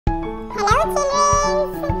children,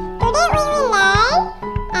 today we will learn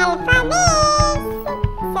alphabets.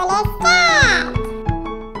 So let's start.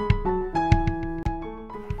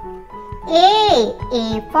 A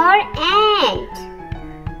for ant.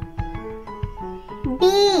 B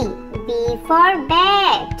for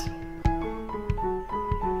bat.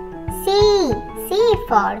 C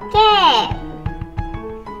for cat.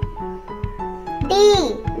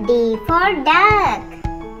 D for duck.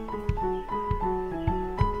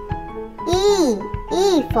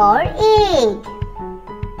 E for egg.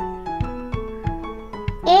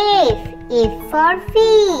 F for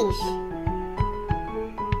fish.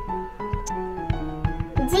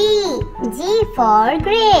 G for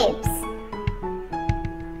grapes.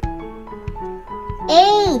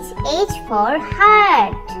 H for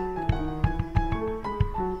heart.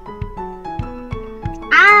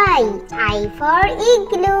 I for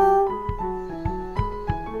igloo.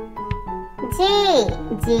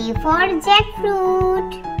 J for jackfruit.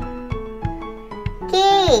 K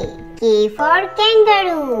for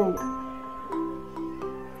kangaroo.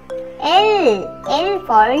 L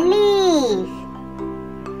for leaf.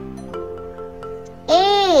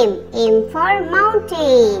 M for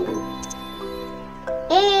mountain.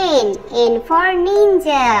 N for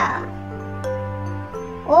ninja.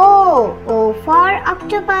 O for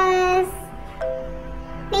octopus.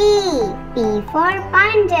 P for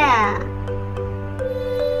panda.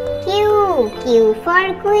 Q for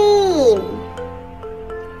queen.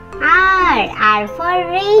 R for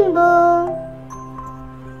rainbow.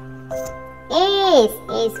 S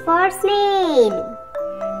for snail.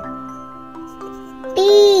 T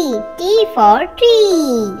for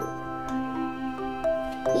tree.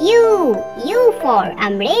 U for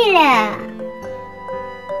umbrella.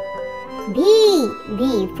 V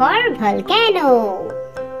for volcano.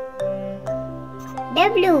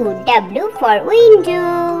 W for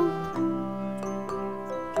window.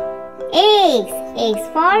 X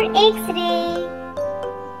for X-ray.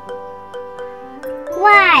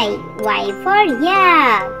 Y for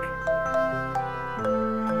yak.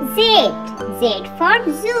 Z for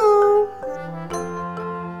zoo.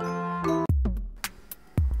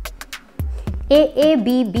 A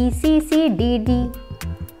B B C C D D.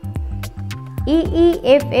 E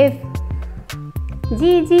F F. G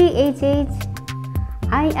H H.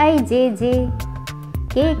 I J J.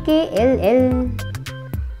 K L L.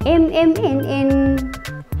 M N N.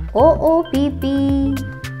 O P P.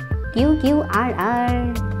 Q R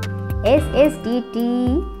R. S T T.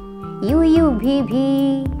 U V V.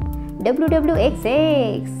 W X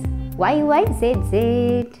X. Y Z Z.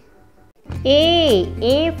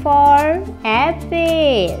 A for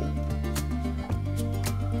apple.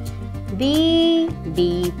 B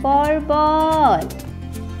for ball.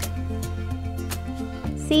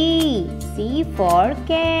 C for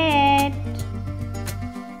cat.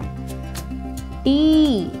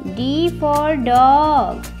 D for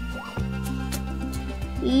dog.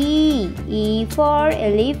 E for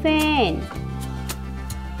elephant.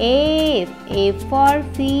 F for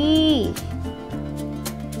fish.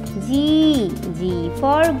 G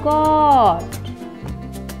for goat.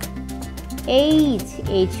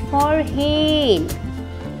 H for hen.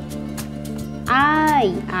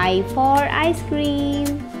 I for ice cream.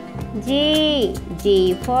 J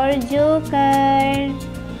for joker.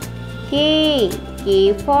 K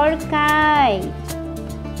for kite.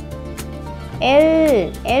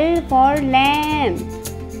 L for lamb.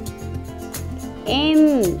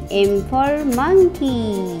 M for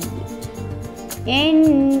monkey.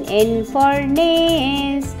 N for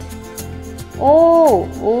nest. O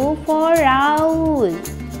for owl.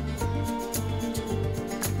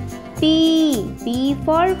 P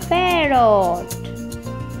for parrot.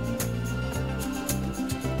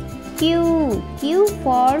 Q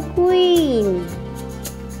for queen.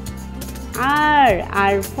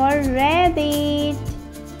 R for rabbit.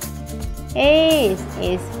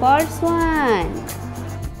 S for swan.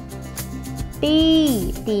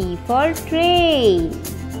 T for train.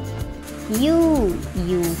 U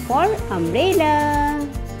for umbrella.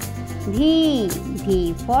 V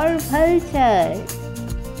for vulture.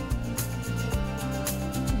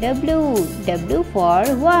 W for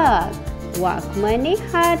walk. Walk mane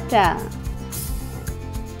hata.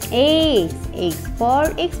 X for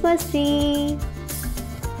Xmas tree.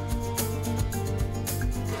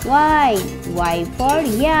 Y for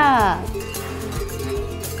yak.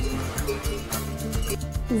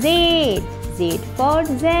 Z for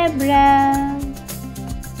zebra.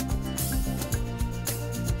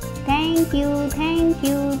 Thank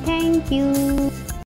you.